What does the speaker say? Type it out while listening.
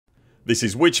This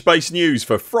is Witchbase News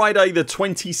for Friday the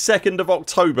 22nd of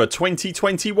October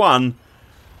 2021.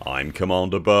 I'm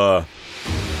Commander Buur.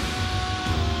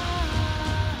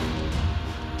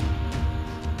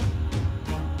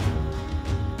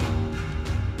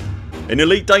 In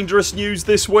Elite Dangerous News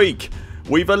this week,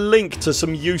 we've a link to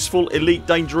some useful Elite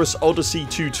Dangerous Odyssey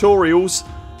tutorials.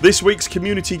 This week's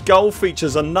community goal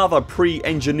features another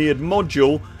pre-engineered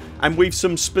module, and we've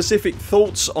some specific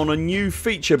thoughts on a new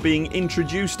feature being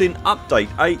introduced in Update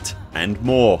 8 and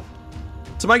more.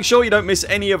 To make sure you don't miss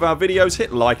any of our videos,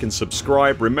 hit like and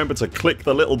subscribe. Remember to click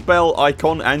the little bell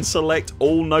icon and select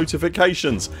all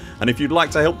notifications. And if you'd like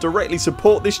to help directly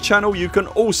support this channel, you can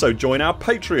also join our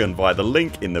Patreon via the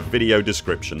link in the video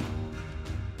description.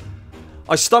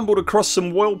 I stumbled across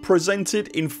some well presented,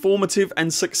 informative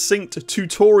and succinct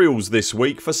tutorials this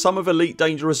week for some of Elite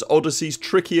Dangerous Odyssey's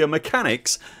trickier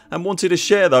mechanics, and wanted to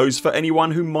share those for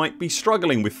anyone who might be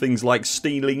struggling with things like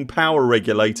stealing power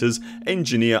regulators,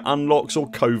 engineer unlocks or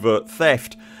covert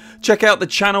theft. Check out the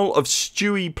channel of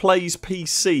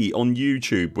StewiePlaysPC on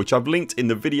YouTube, which I've linked in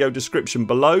the video description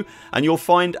below, and you'll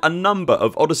find a number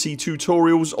of Odyssey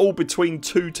tutorials, all between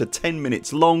 2 to 10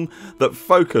 minutes long, that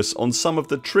focus on some of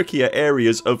the trickier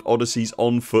areas of Odyssey's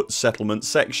on foot settlement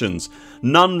sections.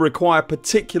 None require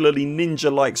particularly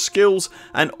ninja like skills,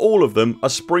 and all of them are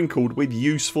sprinkled with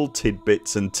useful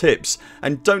tidbits and tips.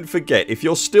 And don't forget, if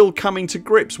you're still coming to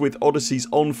grips with Odyssey's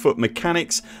on foot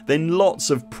mechanics, then lots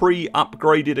of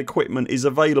pre-upgraded equipment is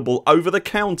available over the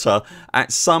counter at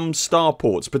some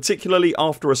starports, particularly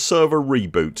after a server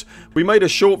reboot. We made a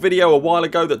short video a while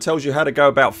ago that tells you how to go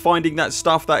about finding that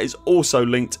stuff. That is also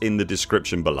linked in the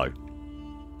description below.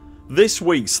 This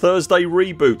week's Thursday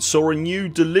reboot saw a new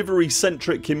delivery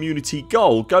centric community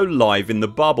goal go live in the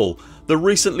bubble. The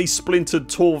recently splintered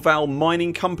Torval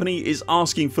mining company is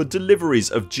asking for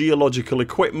deliveries of geological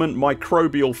equipment,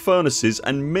 microbial furnaces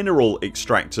and mineral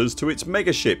extractors to its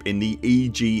megaship in the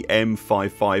EGM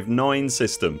 559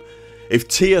 system. If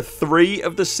tier 3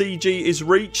 of the CG is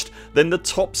reached, then the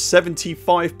top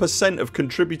 75% of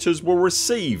contributors will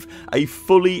receive a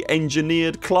fully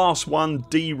engineered class 1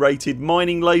 D rated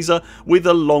mining laser with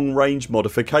a long range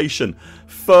modification.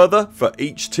 Further, for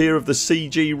each tier of the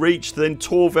CG reached, then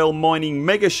Torval mining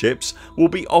megaships will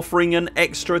be offering an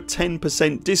extra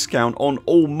 10% discount on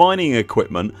all mining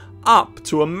equipment, up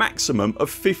to a maximum of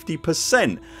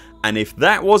 50%. And if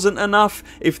that wasn't enough,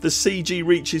 if the CG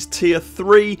reaches tier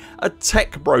 3, a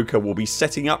tech broker will be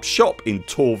setting up shop in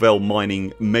Torval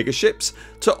mining megaships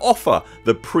to offer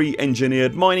the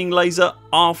pre-engineered mining laser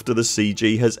after the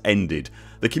CG has ended.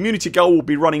 The community goal will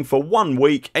be running for 1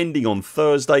 week, ending on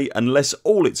Thursday, unless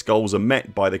all its goals are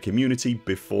met by the community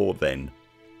before then.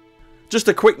 Just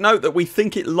a quick note that we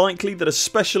think it likely that a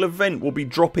special event will be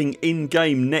dropping in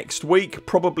game next week,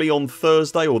 probably on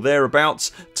Thursday or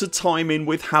thereabouts, to time in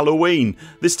with Halloween.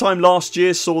 This time last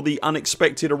year saw the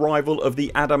unexpected arrival of the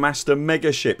Adamastor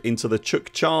megaship into the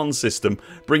Chukchan system,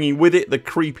 bringing with it the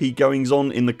creepy goings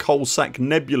on in the Coalsack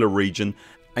Nebula region,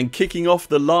 and kicking off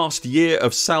the last year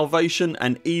of Salvation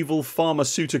and evil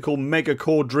pharmaceutical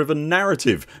megacore driven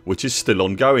narrative, which is still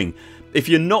ongoing. If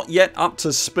you're not yet up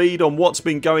to speed on what's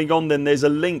been going on, then there's a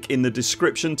link in the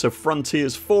description to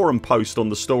Frontiers forum post on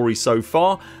the story so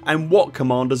far and what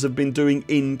commanders have been doing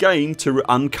in game to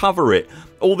uncover it.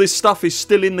 All this stuff is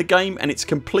still in the game and it's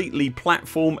completely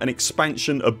platform and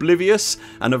expansion oblivious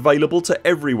and available to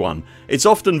everyone. It's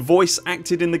often voice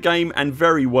acted in the game and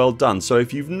very well done, so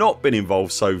if you've not been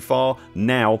involved so far,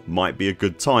 now might be a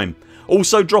good time.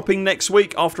 Also dropping next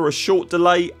week after a short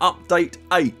delay, Update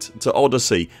 8 to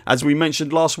Odyssey. As we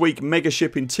mentioned last week,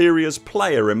 megaship interiors,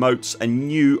 player emotes and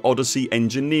new Odyssey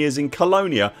engineers in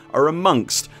Colonia are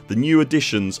amongst the new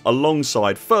additions,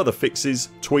 alongside further fixes,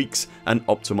 tweaks and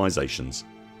optimisations.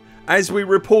 As we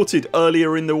reported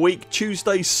earlier in the week,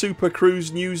 Tuesday's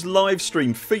Supercruise news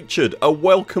livestream featured a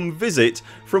welcome visit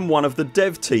from one of the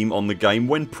dev team on the game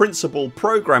when principal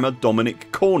programmer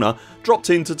Dominic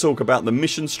dropped in to talk about the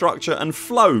mission structure and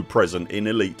flow present in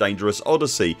Elite Dangerous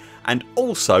Odyssey, and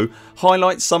also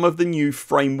highlight some of the new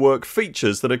framework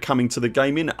features that are coming to the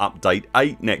game in Update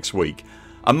 8 next week.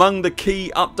 Among the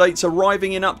key updates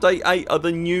arriving in Update 8 are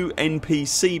the new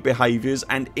NPC behaviours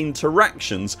and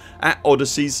interactions at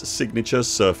Odyssey's signature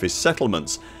surface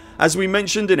settlements. As we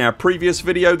mentioned in our previous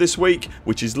video this week,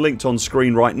 which is linked on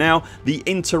screen right now, the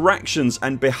interactions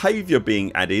and behaviour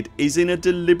being added is in a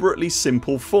deliberately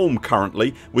simple form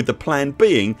currently, with the plan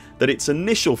being that its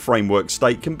initial framework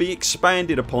state can be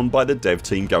expanded upon by the dev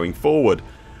team going forward.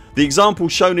 The example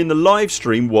shown in the live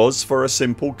stream was for a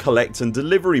simple collect and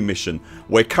delivery mission,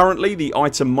 where currently the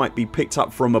item might be picked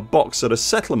up from a box at a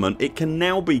settlement. It can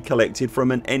now be collected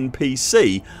from an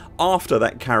NPC after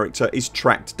that character is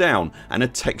tracked down and a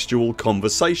textual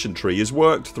conversation tree is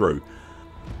worked through.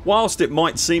 Whilst it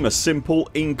might seem a simple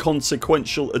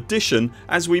inconsequential addition,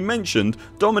 as we mentioned,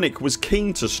 Dominic was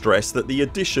keen to stress that the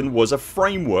addition was a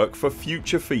framework for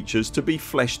future features to be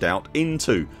fleshed out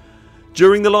into.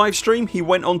 During the live stream he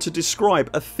went on to describe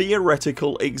a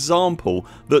theoretical example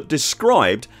that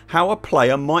described how a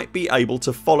player might be able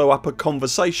to follow up a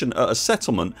conversation at a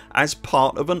settlement as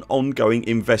part of an ongoing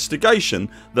investigation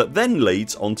that then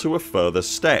leads onto a further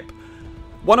step.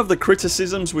 One of the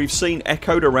criticisms we've seen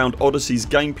echoed around Odyssey's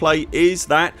gameplay is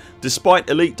that despite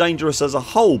Elite Dangerous as a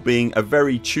whole being a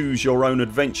very choose your own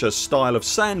adventure style of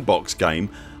sandbox game,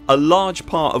 a large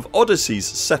part of Odyssey's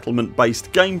settlement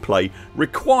based gameplay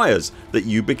requires that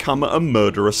you become a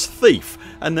murderous thief,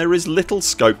 and there is little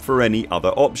scope for any other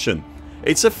option.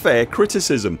 It's a fair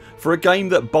criticism. For a game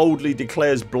that boldly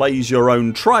declares blaze your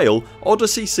own trail,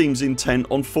 Odyssey seems intent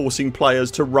on forcing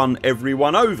players to run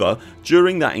everyone over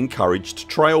during that encouraged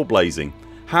trailblazing.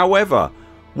 However,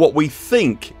 what we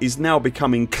think is now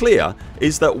becoming clear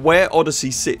is that where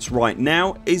Odyssey sits right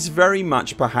now is very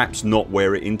much perhaps not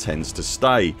where it intends to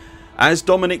stay. As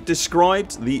Dominic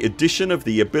described, the addition of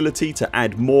the ability to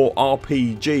add more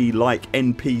RPG like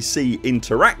NPC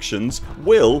interactions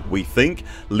will, we think,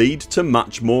 lead to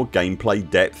much more gameplay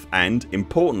depth and,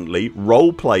 importantly,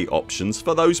 roleplay options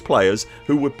for those players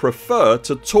who would prefer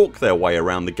to talk their way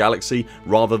around the galaxy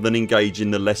rather than engage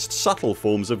in the less subtle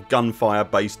forms of gunfire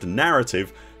based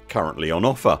narrative currently on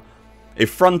offer.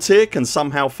 If Frontier can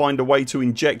somehow find a way to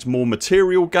inject more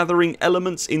material gathering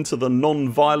elements into the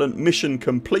non-violent mission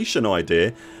completion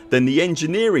idea, then the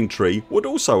engineering tree would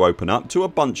also open up to a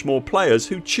bunch more players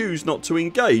who choose not to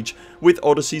engage with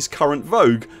Odyssey's current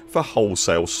vogue for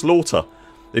wholesale slaughter.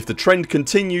 If the trend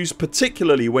continues,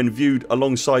 particularly when viewed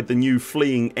alongside the new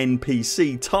fleeing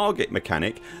NPC target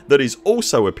mechanic that is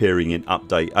also appearing in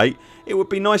update 8, it would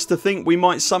be nice to think we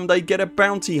might someday get a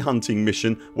bounty hunting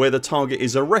mission where the target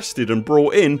is arrested and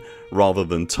brought in rather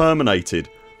than terminated.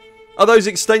 Are those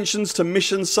extensions to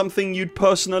missions something you'd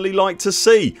personally like to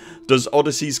see? Does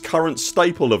Odyssey's current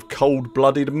staple of cold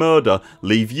blooded murder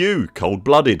leave you cold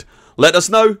blooded? Let us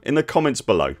know in the comments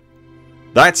below.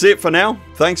 That's it for now.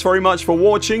 Thanks very much for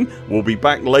watching. We'll be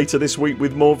back later this week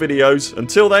with more videos.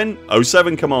 Until then,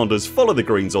 07 Commanders, follow the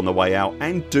greens on the way out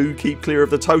and do keep clear of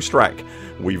the toast rack.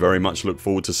 We very much look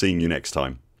forward to seeing you next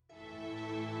time.